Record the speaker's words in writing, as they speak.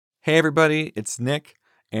Hey everybody, it's Nick,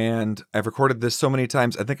 and I've recorded this so many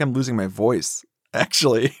times, I think I'm losing my voice,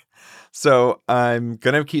 actually. So I'm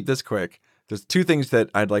going to keep this quick. There's two things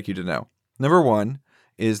that I'd like you to know. Number one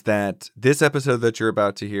is that this episode that you're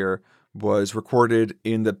about to hear was recorded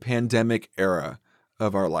in the pandemic era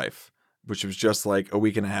of our life, which was just like a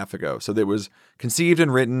week and a half ago. So it was conceived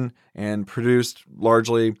and written and produced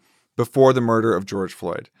largely before the murder of George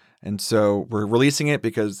Floyd. And so we're releasing it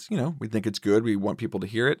because, we think it's good. We want people to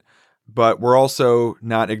hear it. But we're also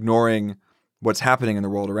not ignoring what's happening in the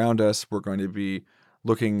world around us. We're going to be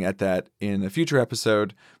looking at that in a future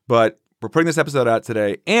episode. But we're putting this episode out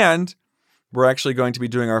today. And we're actually going to be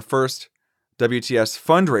doing our first WTS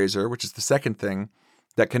fundraiser, which is the second thing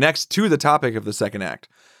that connects to the topic of the second act.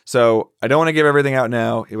 So I don't want to give everything out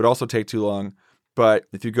now. It would also take too long. But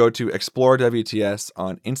if you go to Explore WTS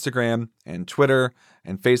on Instagram and Twitter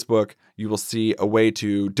and Facebook, you will see a way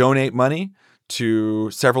to donate money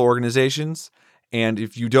to several organizations. And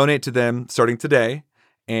if you donate to them starting today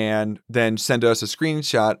and then send us a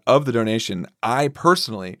screenshot of the donation, I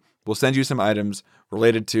personally will send you some items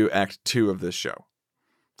related to Act 2 of this show.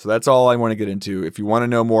 So that's all I want to get into. If you want to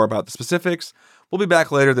know more about the specifics, we'll be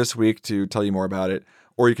back later this week to tell you more about it.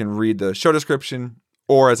 Or you can read the show description,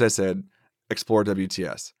 or as I said, Explore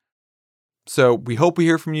WTS. So we hope we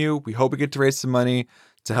hear from you. We hope we get to raise some money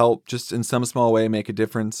to help just in some small way make a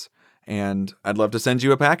difference. And I'd love to send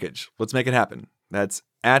you a package. Let's make it happen. That's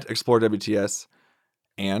at Explore WTS.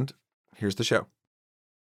 And here's the show.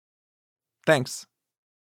 Thanks.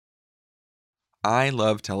 I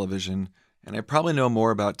love television, and I probably know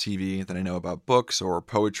more about TV than I know about books or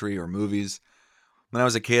poetry or movies. When I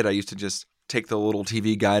was a kid, I used to just take the little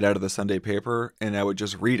TV guide out of the Sunday paper and I would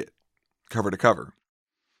just read it cover to cover.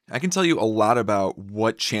 I can tell you a lot about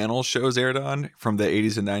what channel shows aired on from the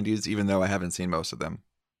 80s and 90s, even though I haven't seen most of them.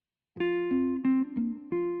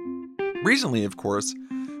 Recently, of course,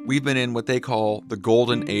 we've been in what they call the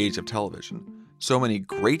golden age of television. So many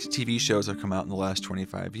great TV shows have come out in the last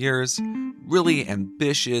 25 years, really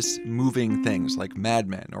ambitious, moving things like Mad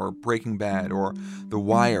Men or Breaking Bad or The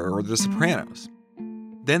Wire or The Sopranos.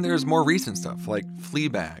 Then there's more recent stuff like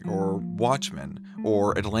Fleabag or Watchmen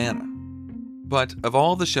or Atlanta. But of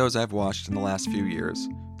all the shows I've watched in the last few years,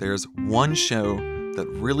 there's one show that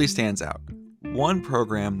really stands out. One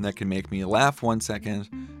program that can make me laugh 1 second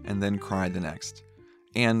and then cry the next.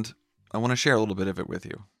 And I want to share a little bit of it with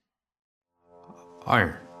you.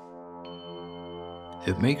 Iron.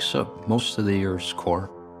 It makes up most of the Earth's core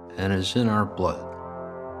and is in our blood.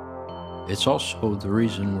 It's also the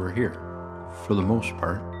reason we're here, for the most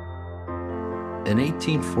part. In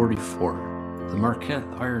 1844, the Marquette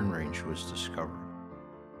Iron Range was discovered.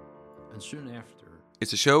 And soon after...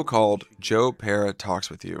 It's a show called Joe Pera Talks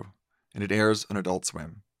With You, and it airs on Adult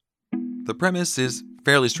Swim. The premise is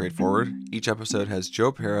fairly straightforward. Each episode has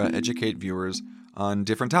Joe Pera educate viewers on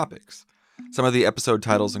different topics. Some of the episode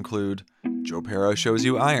titles include Joe Pera Shows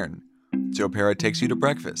You Iron, Joe Pera Takes You to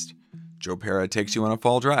Breakfast, Joe Pera Takes You on a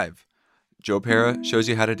Fall Drive, Joe Pera Shows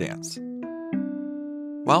You How to Dance.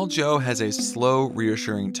 While Joe has a slow,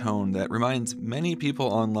 reassuring tone that reminds many people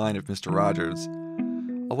online of Mr. Rogers,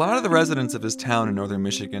 a lot of the residents of his town in northern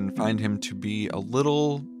Michigan find him to be a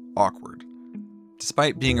little awkward.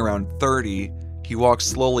 Despite being around 30, he walks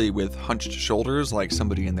slowly with hunched shoulders like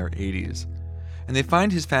somebody in their 80s, and they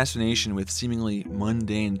find his fascination with seemingly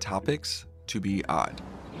mundane topics to be odd.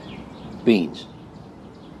 Beans.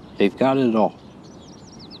 They've got it all.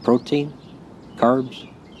 Protein, carbs,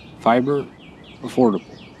 fiber, affordable.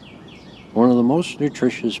 One of the most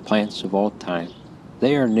nutritious plants of all time.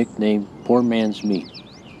 They are nicknamed poor man's meat.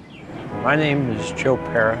 My name is Joe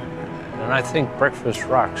Pera, and I think breakfast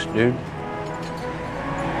rocks, dude.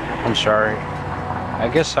 I'm sorry. I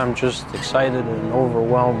guess I'm just excited and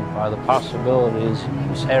overwhelmed by the possibilities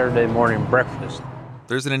of Saturday morning breakfast.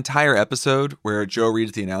 There's an entire episode where Joe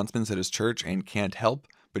reads the announcements at his church and can't help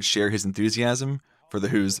but share his enthusiasm for the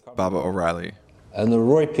Who's Baba O'Reilly. And the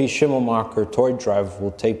Roy P. Schimmelmacher toy drive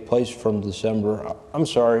will take place from December. I'm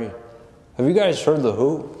sorry. Have you guys heard The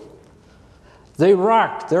Who? They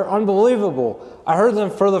rock. They're unbelievable. I heard them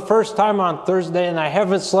for the first time on Thursday, and I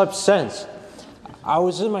haven't slept since. I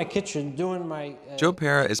was in my kitchen doing my... Joe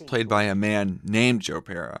Pera is played by a man named Joe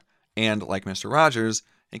Pera, and like Mr. Rogers,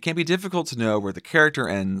 it can be difficult to know where the character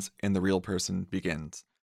ends and the real person begins.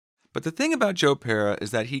 But the thing about Joe Pera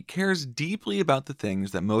is that he cares deeply about the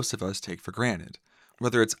things that most of us take for granted,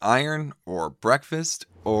 whether it's iron or breakfast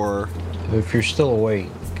or... If you're still awake,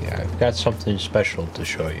 I've got something special to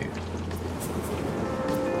show you.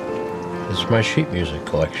 It's my sheet music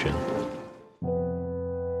collection.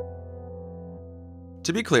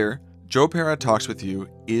 To be clear, Joe Pera Talks With You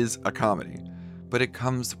is a comedy, but it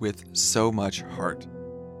comes with so much heart.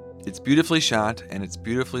 It's beautifully shot and it's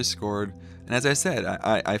beautifully scored, and as I said,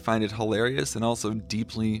 I find it hilarious and also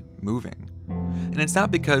deeply moving. And it's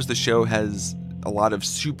not because the show has a lot of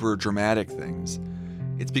super dramatic things.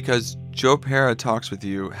 It's because Joe Pera Talks With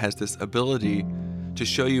You has this ability to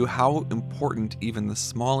show you how important even the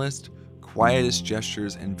smallest, quietest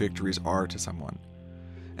gestures and victories are to someone,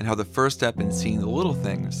 and how the first step in seeing the little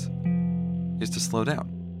things is to slow down.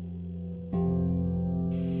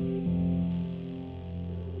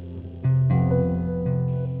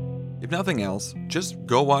 If nothing else, just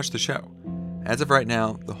go watch the show. As of right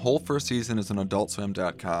now, the whole first season is on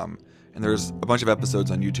AdultSwim.com, and there's a bunch of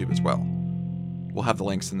episodes on YouTube as well. We'll have the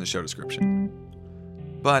links in the show description.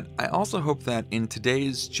 But I also hope that in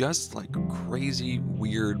today's just crazy,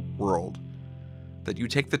 weird world, that you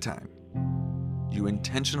take the time, you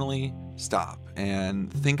intentionally stop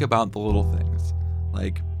and think about the little things,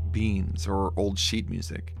 like beans or old sheet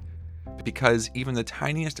music, because even the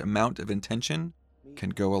tiniest amount of intention can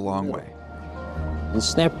go a long way. The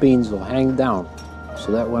snap beans will hang down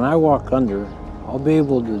so that when I walk under, I'll be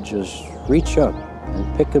able to just reach up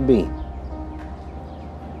and pick a bean.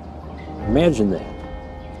 Imagine that.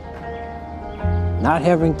 Not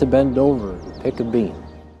having to bend over to pick a bean.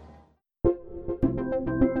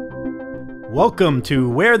 Welcome to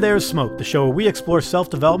Where There's Smoke, the show where we explore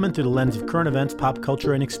self-development through the lens of current events, pop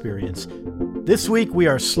culture, and experience. This week, we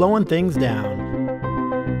are slowing things down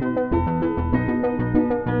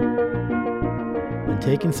and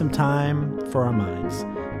taking some time for our minds.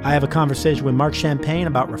 I have a conversation with Mark Champagne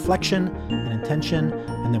about reflection and intention,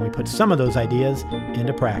 and then we put some of those ideas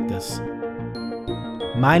into practice.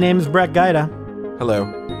 My name is Brett Gaida. Hello,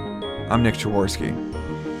 I'm Nick Jaworski.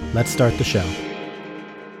 Let's start the show.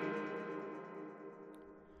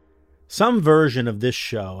 Some version of this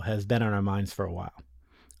show has been on our minds for a while.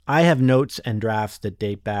 I have notes and drafts that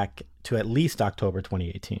date back to at least October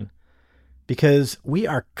 2018, because we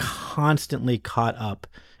are constantly caught up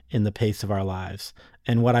in the pace of our lives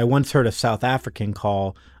and what I once heard a South African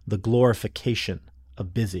call the glorification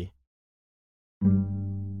of busy.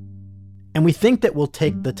 And we think that we'll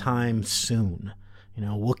take the time soon.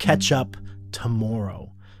 We'll catch up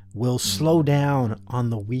tomorrow. We'll slow down on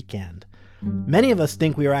the weekend. Many of us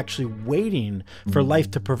think we are actually waiting for life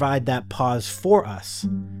to provide that pause for us.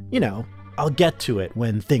 I'll get to it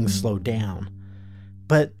when things slow down.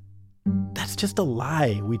 But that's just a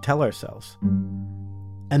lie we tell ourselves.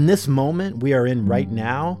 And this moment we are in right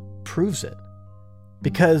now proves it.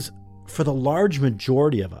 Because for the large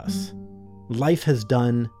majority of us, life has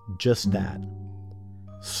done just that.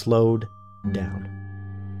 Slowed down.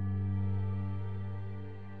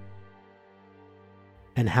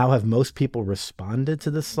 And how have most people responded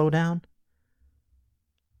to this slowdown?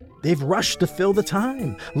 They've rushed to fill the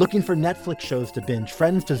time, looking for Netflix shows to binge,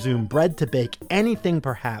 friends to Zoom, bread to bake, anything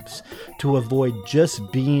perhaps to avoid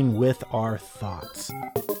just being with our thoughts.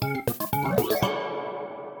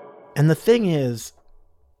 And the thing is,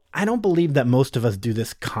 I don't believe that most of us do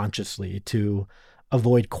this consciously to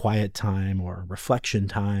avoid quiet time or reflection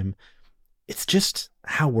time. It's just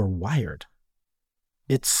how we're wired.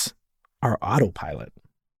 It's our autopilot.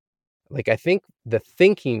 I think the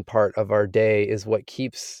thinking part of our day is what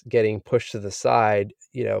keeps getting pushed to the side,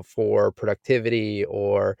 for productivity,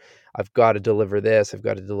 or I've got to deliver this, I've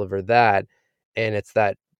got to deliver that. And it's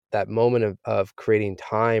that moment of creating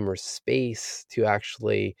time or space to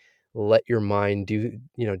actually let your mind do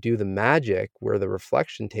the magic where the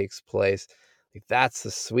reflection takes place. That's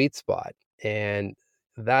the sweet spot. And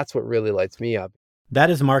that's what really lights me up. That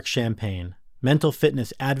is Mark Champagne, mental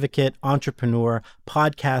fitness advocate, entrepreneur,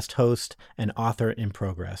 podcast host, and author in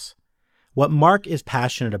progress. What Mark is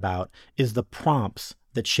passionate about is the prompts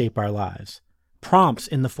that shape our lives. Prompts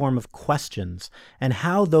in the form of questions, and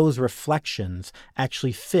how those reflections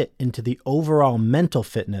actually fit into the overall mental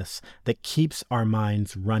fitness that keeps our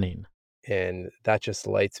minds running. And that just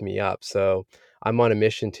lights me up. So I'm on a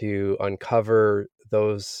mission to uncover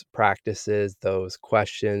those practices, those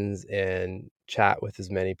questions, and chat with as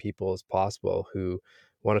many people as possible who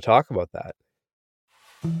want to talk about that.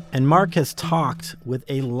 And Mark has talked with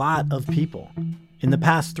a lot of people. In the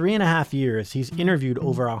past 3.5 years, he's interviewed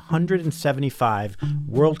over 175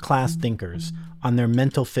 world-class thinkers on their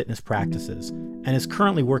mental fitness practices, and is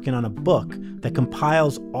currently working on a book that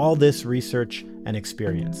compiles all this research and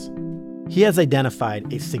experience. He has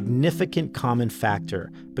identified a significant common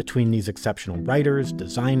factor between these exceptional writers,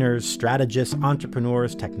 designers, strategists,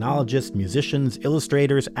 entrepreneurs, technologists, musicians,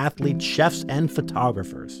 illustrators, athletes, chefs, and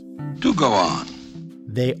photographers. Do go on.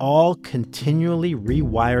 They all continually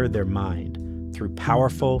rewire their mind through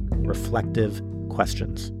powerful, reflective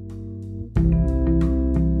questions.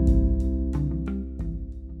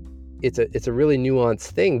 It's a really nuanced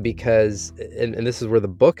thing because, and this is where the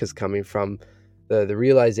book is coming from, the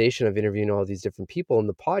realization of interviewing all these different people in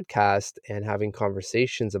the podcast and having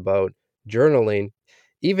conversations about journaling,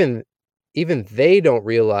 even they don't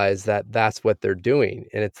realize that that's what they're doing.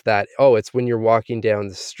 And it's that, it's when you're walking down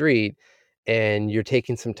the street and you're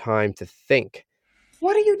taking some time to think.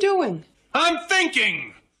 What are you doing? I'm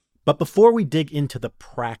thinking! But before we dig into the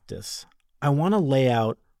practice, I want to lay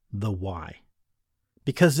out the why.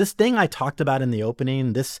 Because this thing I talked about in the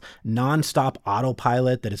opening, this nonstop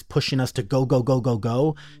autopilot that is pushing us to go, go, go, go,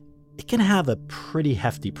 go, it can have a pretty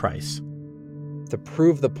hefty price. To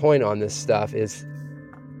prove the point on this stuff is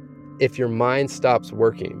if your mind stops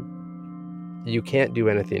working, you can't do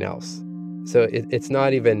anything else. So it's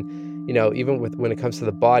not even, even when it comes to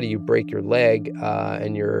the body, you break your leg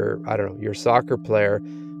and you're a soccer player.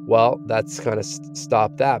 Well, that's kind of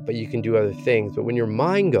stop that, but you can do other things. But when your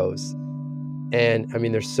mind goes, and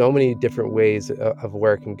there's so many different ways of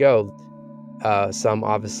where it can go. Some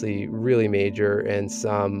obviously really major and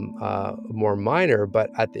some more minor, but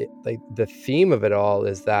the theme of it all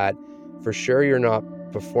is that for sure you're not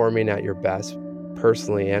performing at your best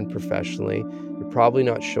personally and professionally. You're probably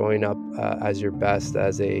not showing up as your best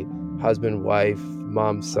as a husband, wife,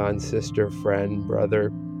 mom, son, sister, friend, brother,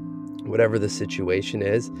 whatever the situation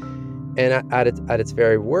is. And at its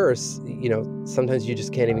very worst, sometimes you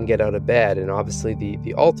just can't even get out of bed. And obviously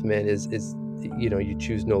the ultimate is you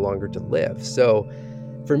choose no longer to live. So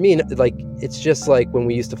for me, it's just like when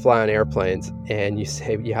we used to fly on airplanes and you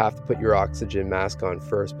say you have to put your oxygen mask on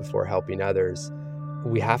first before helping others.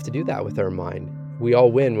 We have to do that with our mind. We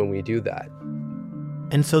all win when we do that.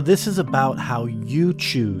 And so this is about how you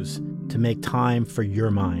choose to make time for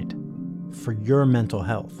your mind, for your mental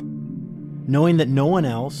health, knowing that no one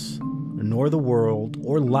else, nor the world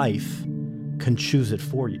or life, can choose it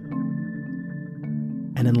for you.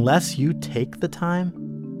 And unless you take the time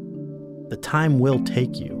will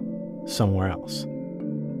take you somewhere else.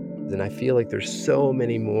 And I feel like there's so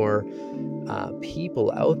many more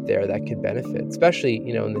people out there that could benefit, especially,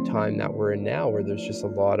 in the time that we're in now, where there's just a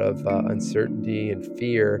lot of uncertainty and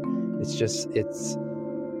fear.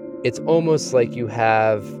 It's almost like you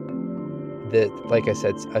have like I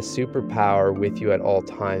said, a superpower with you at all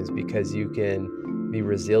times, because you can be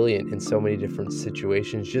resilient in so many different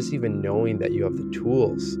situations, just even knowing that you have the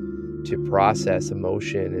tools to process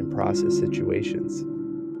emotion and process situations.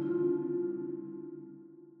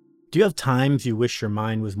 Do you have times you wish your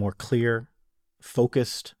mind was more clear,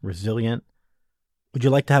 focused, resilient? Would you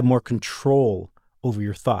like to have more control over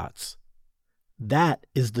your thoughts? That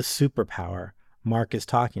is the superpower Mark is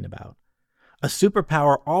talking about. A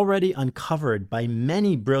superpower already uncovered by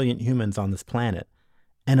many brilliant humans on this planet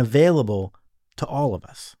and available to all of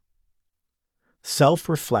us.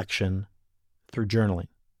 Self-reflection through journaling.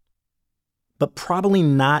 But probably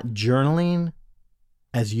not journaling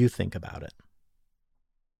as you think about it.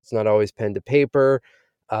 It's not always pen to paper.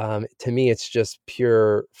 To me, it's just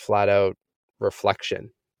pure, flat out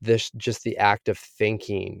reflection. Just the act of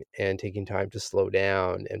thinking and taking time to slow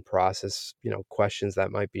down and process, questions that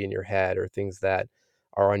might be in your head or things that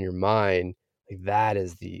are on your mind.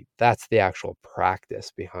 That's the actual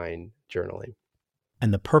practice behind journaling.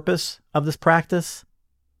 And the purpose of this practice?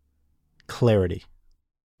 Clarity.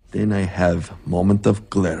 Then I have moment of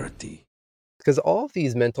clarity. Because all of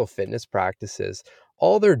these mental fitness practices,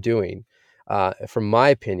 all they're doing, from my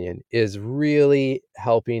opinion, is really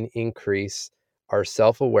helping increase our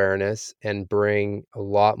self-awareness and bring a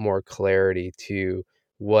lot more clarity to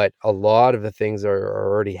what a lot of the things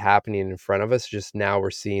are already happening in front of us. Just now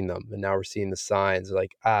we're seeing them, and now we're seeing the signs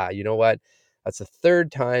like, you know what? That's the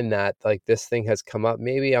third time that this thing has come up.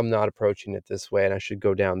 Maybe I'm not approaching it this way and I should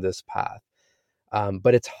go down this path.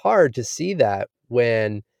 But it's hard to see that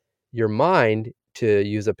when your mind, to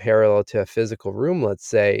use a parallel to a physical room, let's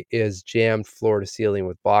say, is jammed floor to ceiling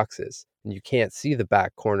with boxes. And you can't see the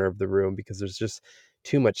back corner of the room because there's just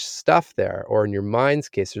too much stuff there. Or in your mind's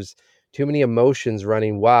case, there's too many emotions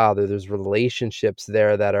running wild. Or there's relationships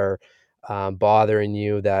there that are bothering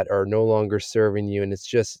you, that are no longer serving you, and it's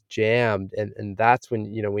just jammed. And that's when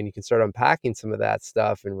you can start unpacking some of that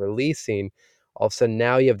stuff and releasing. All of a sudden,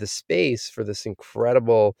 now you have the space for this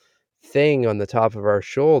incredible thing on the top of our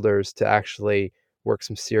shoulders to actually work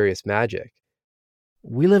some serious magic.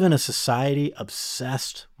 We live in a society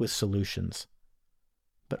obsessed with solutions.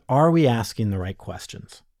 But are we asking the right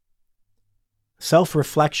questions?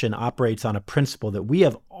 Self-reflection operates on a principle that we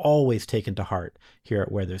have always taken to heart here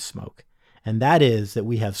at Where There's Smoke, And that is that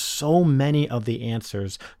we have so many of the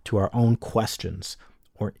answers to our own questions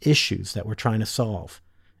or issues that we're trying to solve.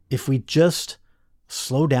 If we just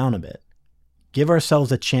slow down a bit, give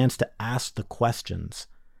ourselves a chance to ask the questions,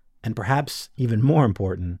 and perhaps even more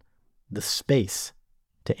important, the space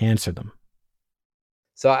to answer them.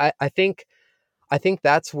 So I think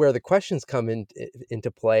that's where the questions come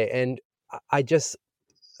into play. And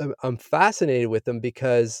I'm fascinated with them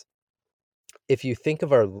because if you think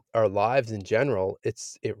of our lives in general, it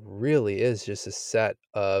really is just a set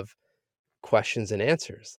of questions and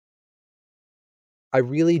answers. I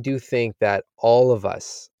really do think that all of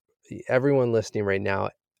us, everyone listening right now,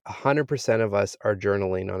 100% of us are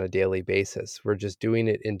journaling on a daily basis. We're just doing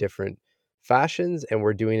it in different fashions and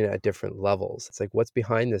we're doing it at different levels. It's like, what's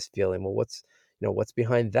behind this feeling? Well, what's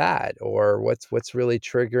behind that? Or what's really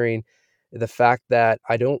triggering the fact that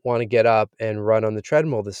I don't want to get up and run on the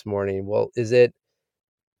treadmill this morning? Well, is it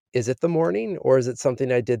the morning, or is it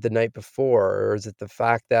something I did the night before? Or is it the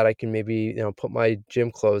fact that I can maybe, put my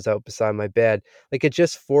gym clothes out beside my bed? Like, it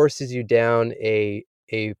just forces you down a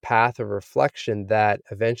path of reflection that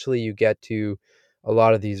eventually you get to a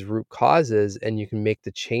lot of these root causes and you can make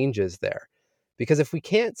the changes there. Because if we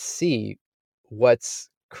can't see what's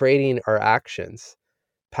creating our actions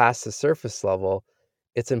past the surface level,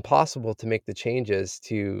 it's impossible to make the changes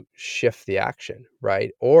to shift the action,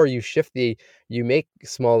 right? Or you make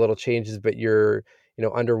small little changes, but you're,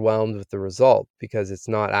 underwhelmed with the result because it's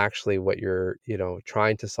not actually what you're,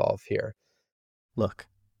 trying to solve here. Look,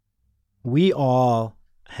 we all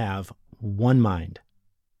have one mind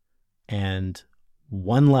and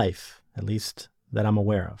one life, at least that I'm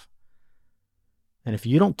aware of. And if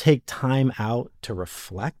you don't take time out to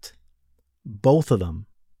reflect, both of them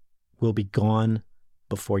will be gone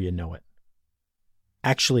before you know it.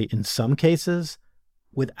 Actually, in some cases,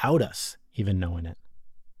 without us even knowing it.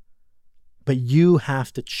 But you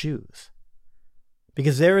have to choose.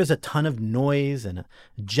 Because there is a ton of noise and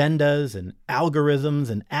agendas and algorithms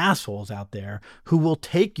and assholes out there who will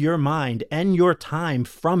take your mind and your time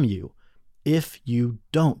from you if you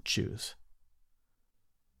don't choose.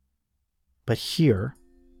 But here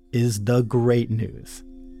is the great news.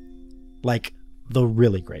 Like the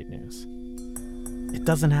really great news. It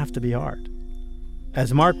doesn't have to be hard.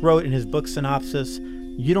 As Mark wrote in his book synopsis,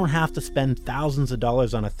 you don't have to spend thousands of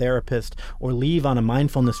dollars on a therapist or leave on a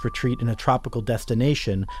mindfulness retreat in a tropical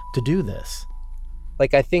destination to do this.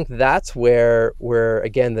 Like, I think that's where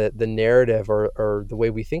again, the narrative or the way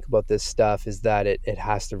we think about this stuff is that it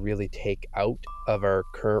has to really take out of our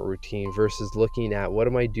current routine versus looking at what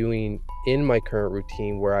am I doing in my current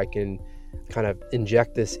routine where I can kind of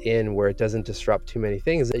inject this in where it doesn't disrupt too many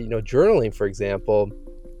things. Journaling, for example,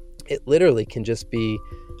 it literally can just be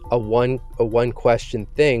a one question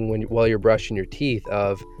thing while you're brushing your teeth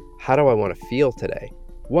of how do I want to feel today?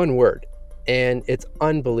 One word. And it's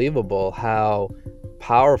unbelievable how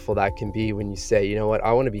powerful that can be when you say, you know what,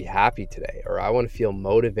 I want to be happy today, or I want to feel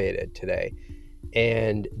motivated today.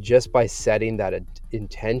 And just by setting that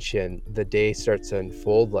intention, the day starts to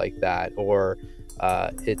unfold like that, or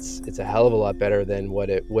it's a hell of a lot better than what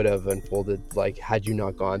it would have unfolded like had you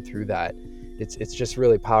not gone through that. It's just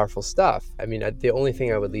really powerful stuff. I mean, the only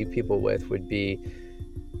thing I would leave people with would be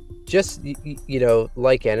just,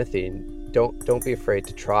 like anything, don't be afraid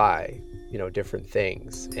to try, different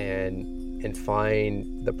things and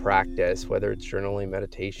find the practice, whether it's journaling,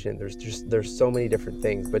 meditation, there's so many different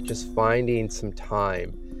things, but just finding some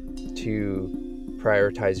time to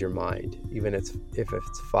prioritize your mind, even if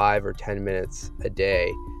it's 5 or 10 minutes a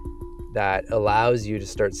day, that allows you to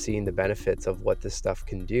start seeing the benefits of what this stuff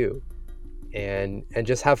can do. And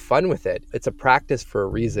just have fun with it. It's a practice for a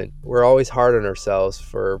reason. We're always hard on ourselves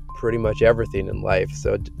for pretty much everything in life.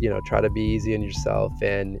 So, try to be easy on yourself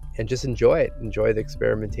and just enjoy it. Enjoy the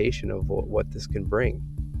experimentation of what this can bring.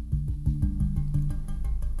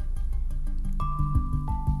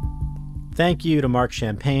 Thank you to Mark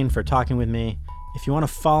Champagne for talking with me. If you want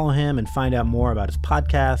to follow him and find out more about his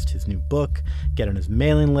podcast, his new book, get on his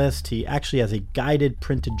mailing list, he actually has a guided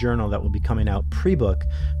printed journal that will be coming out pre-book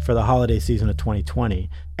for the holiday season of 2020.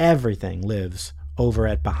 Everything lives over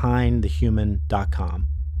at BehindTheHuman.com.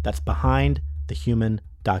 That's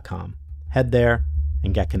BehindTheHuman.com. Head there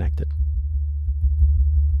and get connected.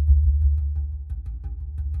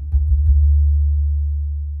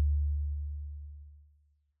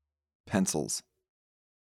 Pencils.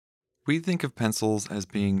 We think of pencils as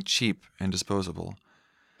being cheap and disposable,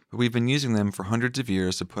 but we've been using them for hundreds of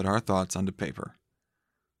years to put our thoughts onto paper.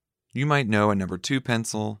 You might know a number 2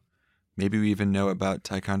 pencil, maybe we even know about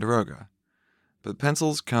Ticonderoga, but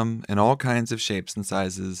pencils come in all kinds of shapes and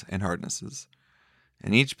sizes and hardnesses,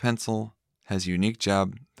 and each pencil has a unique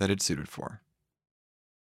job that it's suited for.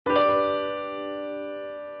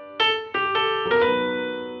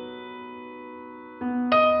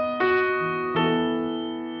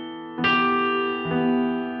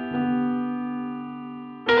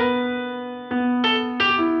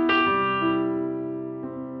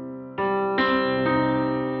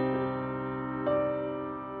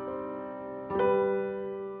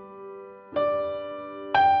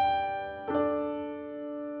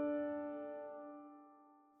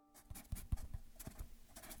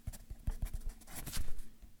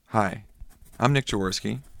 Hi, I'm Nick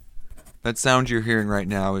Jaworski. That sound you're hearing right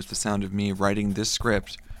now is the sound of me writing this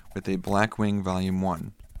script with a Blackwing Volume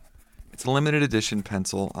 1. It's a limited edition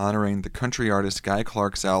pencil honoring the country artist Guy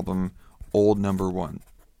Clark's album, Old Number 1.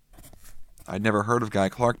 I'd never heard of Guy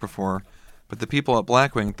Clark before, but the people at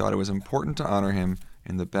Blackwing thought it was important to honor him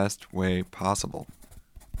in the best way possible,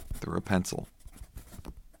 through a pencil.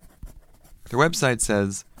 Their website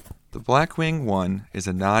says, "The Blackwing 1 is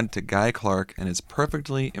a nod to Guy Clark and his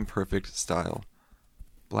perfectly imperfect style.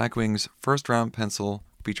 Blackwing's first-round pencil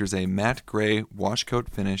features a matte gray washcoat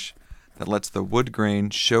finish that lets the wood grain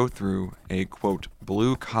show through a, quote,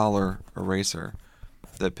 blue-collar eraser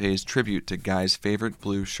that pays tribute to Guy's favorite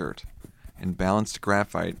blue shirt, and balanced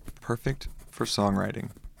graphite perfect for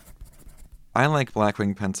songwriting. I like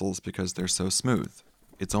Blackwing pencils because they're so smooth.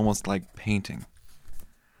 It's almost like painting.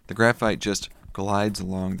 The graphite just glides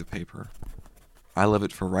along the paper. I love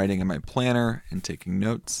it for writing in my planner and taking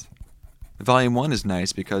notes. The Volume 1 is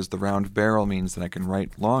nice because the round barrel means that I can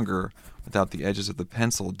write longer without the edges of the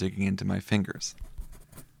pencil digging into my fingers.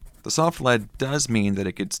 The soft lead does mean that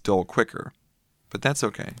it gets dull quicker, but that's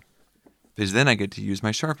okay, because then I get to use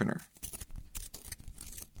my sharpener.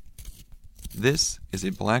 This is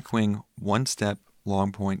a Blackwing one-step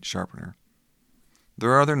long point sharpener.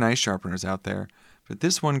 There are other nice sharpeners out there, but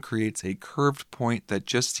this one creates a curved point that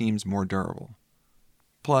just seems more durable.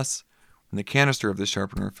 Plus, when the canister of the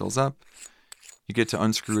sharpener fills up, you get to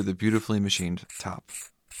unscrew the beautifully machined top.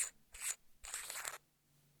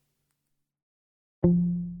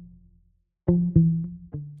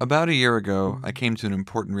 About a year ago, I came to an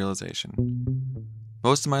important realization.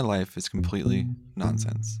 Most of my life is completely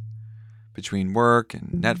nonsense. Between work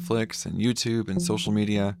and Netflix and YouTube and social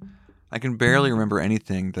media, I can barely remember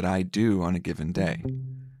anything that I do on a given day.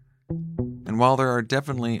 And while there are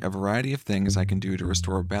definitely a variety of things I can do to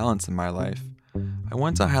restore balance in my life, I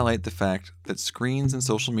want to highlight the fact that screens and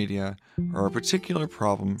social media are a particular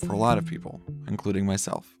problem for a lot of people, including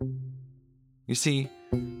myself. You see,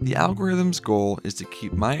 the algorithm's goal is to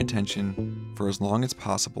keep my attention for as long as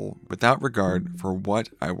possible without regard for what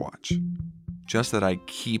I watch, just that I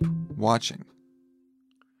keep watching.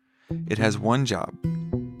 It has one job: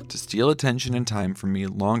 to steal attention and time from me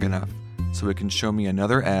long enough so it can show me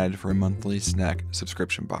another ad for a monthly snack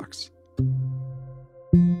subscription box.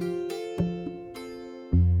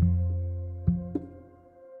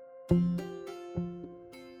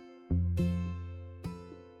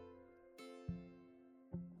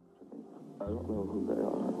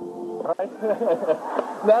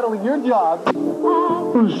 Natalie, your job.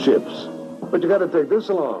 Cruise ships. But you gotta take this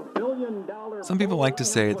along. Some people like to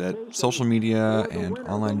say that social media and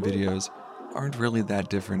online videos aren't really that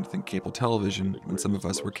different than cable television when some of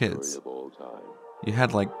us were kids. You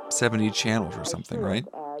had like 70 channels or something, right?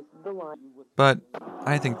 But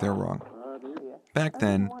I think they're wrong. Back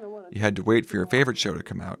then, you had to wait for your favorite show to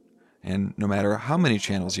come out, and no matter how many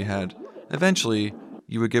channels you had, eventually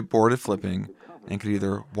you would get bored of flipping and could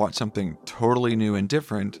either watch something totally new and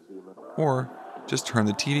different, or just turn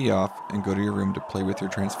the TV off and go to your room to play with your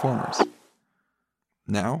Transformers.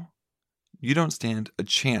 Now, you don't stand a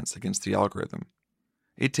chance against the algorithm.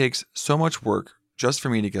 It takes so much work just for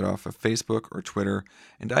me to get off of Facebook or Twitter,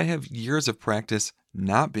 and I have years of practice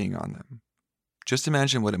not being on them. Just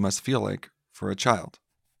imagine what it must feel like for a child.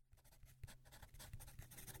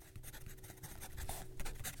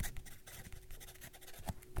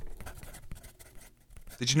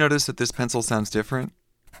 Did you notice that this pencil sounds different?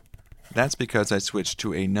 That's because I switched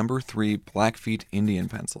to a No. 3 Blackfeet Indian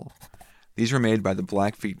pencil. These were made by the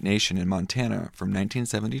Blackfeet Nation in Montana from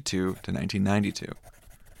 1972 to 1992.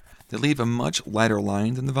 They leave a much lighter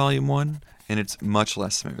line than the Volume 1, and it's much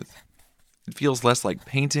less smooth. It feels less like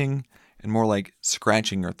painting and more like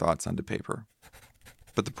scratching your thoughts onto paper.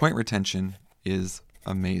 But the point retention is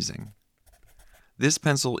amazing. This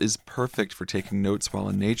pencil is perfect for taking notes while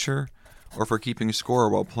in nature, or for keeping score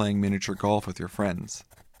while playing miniature golf with your friends.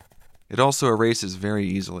 It also erases very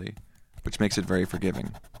easily, which makes it very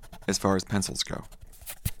forgiving, as far as pencils go.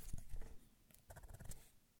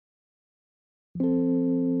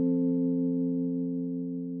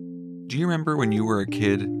 Do you remember remember when you were a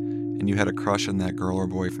kid and you had a crush on that girl or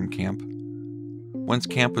boy from camp? Once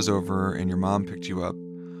camp was over and your mom picked you up,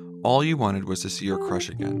 all you wanted was to see your crush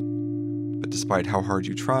again. But despite how hard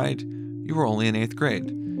you tried, you were only in 8th grade.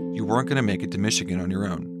 You weren't going to make it to Michigan on your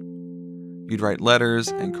own. You'd write letters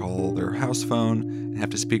and call their house phone and have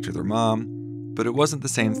to speak to their mom, but it wasn't the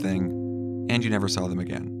same thing, and you never saw them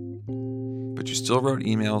again. But you still wrote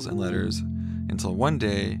emails and letters until one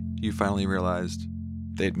day you finally realized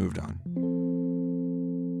they'd moved on.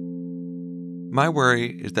 My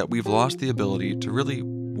worry is that we've lost the ability to really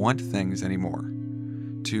want things anymore,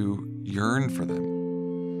 to yearn for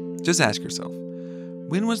them. Just ask yourself,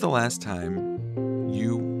 when was the last time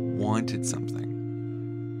you wanted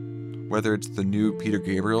something? Whether it's the new Peter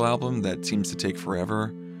Gabriel album that seems to take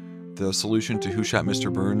forever, the solution to Who Shot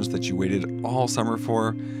Mr. Burns that you waited all summer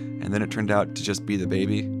for, and then it turned out to just be the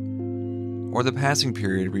baby, or the passing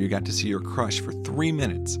period where you got to see your crush for 3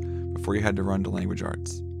 minutes before you had to run to language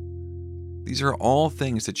arts. These are all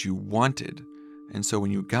things that you wanted, and so when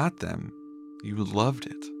you got them, you loved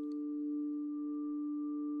it.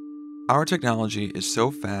 Our technology is so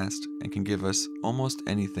fast and can give us almost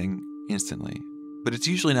anything instantly, but it's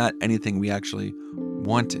usually not anything we actually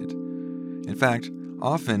wanted. In fact,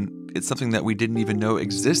 often it's something that we didn't even know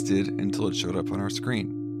existed until it showed up on our screen.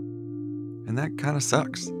 And that kind of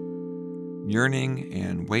sucks. Yearning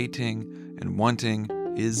and waiting and wanting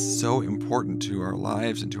is so important to our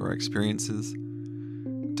lives and to our experiences.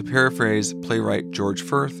 To paraphrase playwright George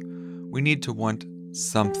Firth, we need to want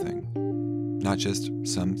something, not just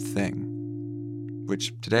something,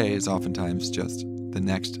 which today is oftentimes just the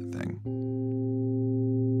next thing.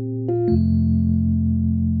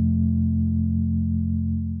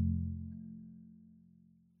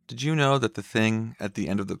 Did you know that the thing at the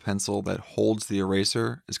end of the pencil that holds the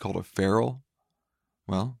eraser is called a ferrule?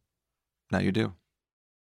 Well, now you do.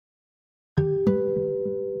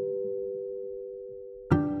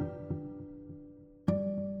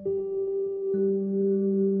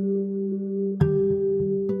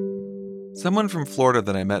 Someone from Florida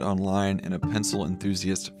that I met online in a pencil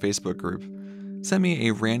enthusiast Facebook group sent me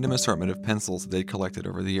a random assortment of pencils that they'd collected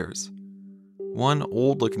over the years. One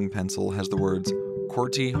old-looking pencil has the words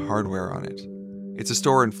QWERTY Hardware on it. It's a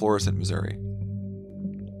store in Florissant, Missouri.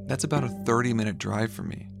 That's about a 30-minute drive from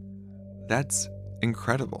me. That's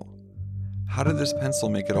incredible. How did this pencil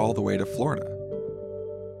make it all the way to Florida?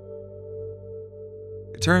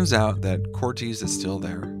 It turns out that QWERTY's is still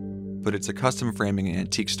there, but it's a custom framing and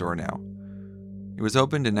antique store now. It was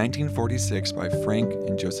opened in 1946 by Frank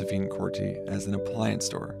and Josephine QWERTY as an appliance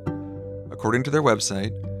store. According to their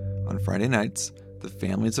website, on Friday nights, the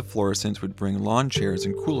families of Florissant would bring lawn chairs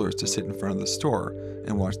and coolers to sit in front of the store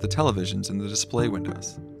and watch the televisions in the display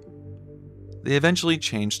windows. They eventually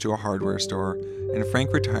changed to a hardware store, and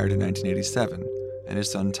Frank retired in 1987, and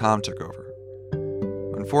his son Tom took over.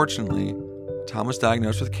 Unfortunately, Tom was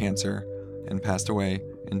diagnosed with cancer and passed away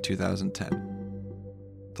in 2010.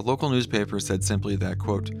 The local newspaper said simply that,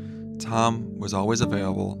 quote, Tom was always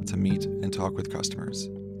available to meet and talk with customers,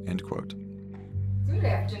 end quote. Good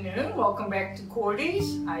afternoon. Welcome back to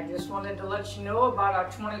QWERTY's. I just wanted to let you know about our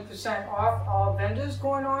 20% off all vendors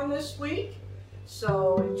going on this week.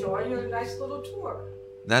 So enjoy your nice little tour.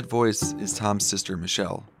 That voice is Tom's sister,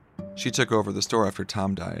 Michelle. She took over the store after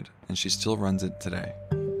Tom died, and she still runs it today.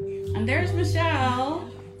 And there's Michelle.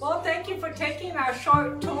 Well, thank you for taking our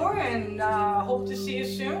short tour, and hope to see you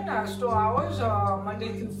soon. Our store hours are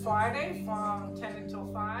Monday through Friday from 10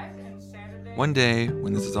 until 5, and Saturday... One day,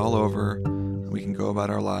 when this is all over, and we can go about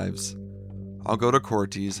our lives, I'll go to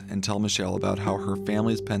QWERTY's and tell Michelle about how her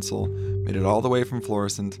family's pencil made it all the way from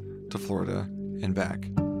Florissant to Florida and back.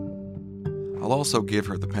 I'll also give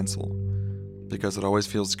her the pencil, because it always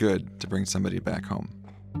feels good to bring somebody back home.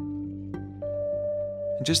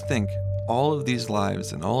 And just think, all of these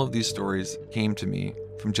lives and all of these stories came to me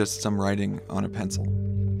from just some writing on a pencil.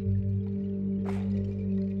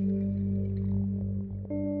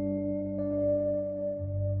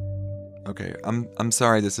 Okay, I'm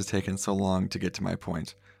sorry this has taken so long to get to my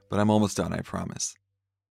point, but I'm almost done, I promise.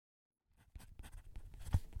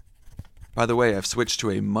 By the way, I've switched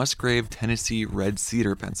to a Musgrave Tennessee Red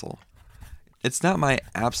Cedar pencil. It's not my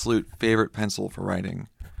absolute favorite pencil for writing,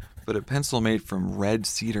 but a pencil made from red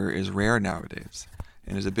cedar is rare nowadays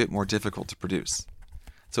and is a bit more difficult to produce,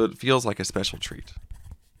 so it feels like a special treat.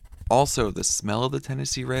 Also, the smell of the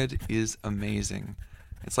Tennessee Red is amazing.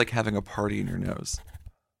 It's like having a party in your nose.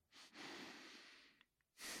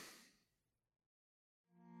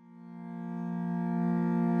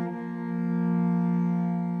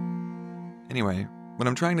 Anyway, what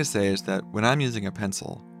I'm trying to say is that when I'm using a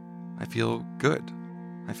pencil, I feel good.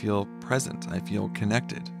 I feel present. I feel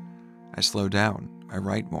connected. I slow down. I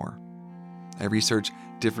write more. I research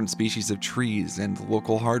different species of trees and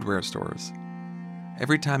local hardware stores.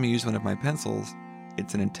 Every time I use one of my pencils,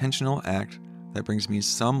 it's an intentional act that brings me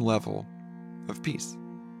some level of peace.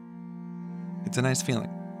 It's a nice feeling.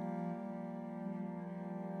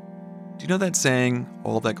 Do you know that saying,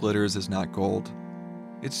 all that glitters is not gold?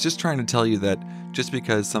 It's just trying to tell you that just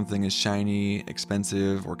because something is shiny,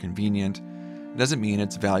 expensive, or convenient, it doesn't mean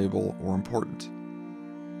it's valuable or important.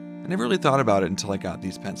 I never really thought about it until I got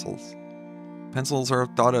these pencils. Pencils are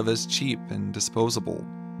thought of as cheap and disposable,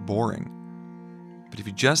 boring. But if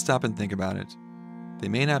you just stop and think about it, they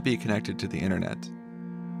may not be connected to the internet,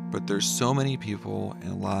 but there's so many people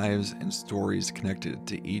and lives and stories connected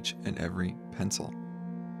to each and every pencil.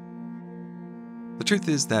 The truth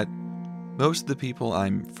is that most of the people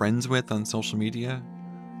I'm friends with on social media,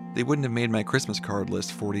 they wouldn't have made my Christmas card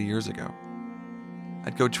list 40 years ago.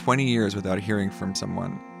 I'd go 20 years without hearing from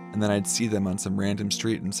someone, and then I'd see them on some random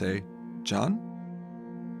street and say, "John?"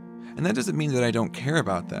 And that doesn't mean that I don't care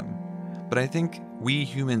about them, but I think we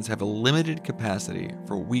humans have a limited capacity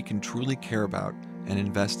for what we can truly care about and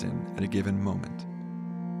invest in at a given moment.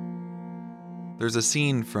 There's a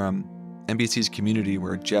scene from NBC's Community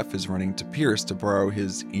where Jeff is running to Pierce to borrow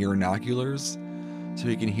his ear-noculars so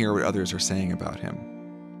he can hear what others are saying about him.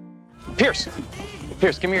 Pierce,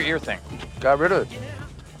 give me your ear thing. Got rid of it.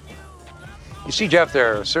 You see, Jeff,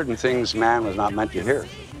 there are certain things man was not meant to hear.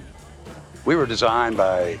 We were designed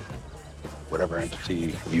by whatever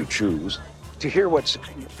entity you choose to hear what's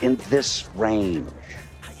in this range,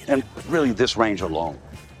 and really this range alone.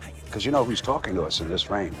 Because you know who's talking to us in this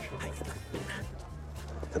range?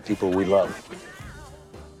 The people we love.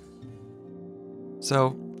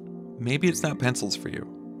 So, maybe it's not pencils for you,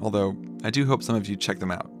 although I do hope some of you check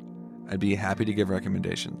them out. I'd be happy to give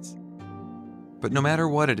recommendations. But no matter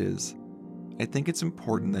what it is, I think it's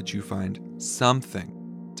important that you find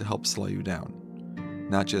something to help slow you down,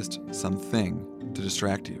 not just something to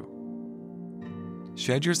distract you.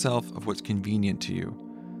 Shed yourself of what's convenient to you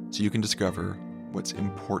so you can discover what's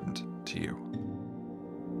important to you.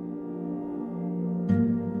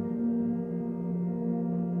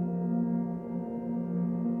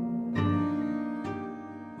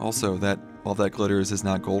 Also, that all that glitters is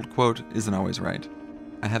not gold quote isn't always right.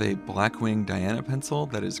 I have a Blackwing Diana pencil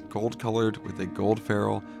that is gold colored with a gold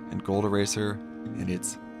ferrule and gold eraser, and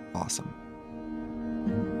it's awesome.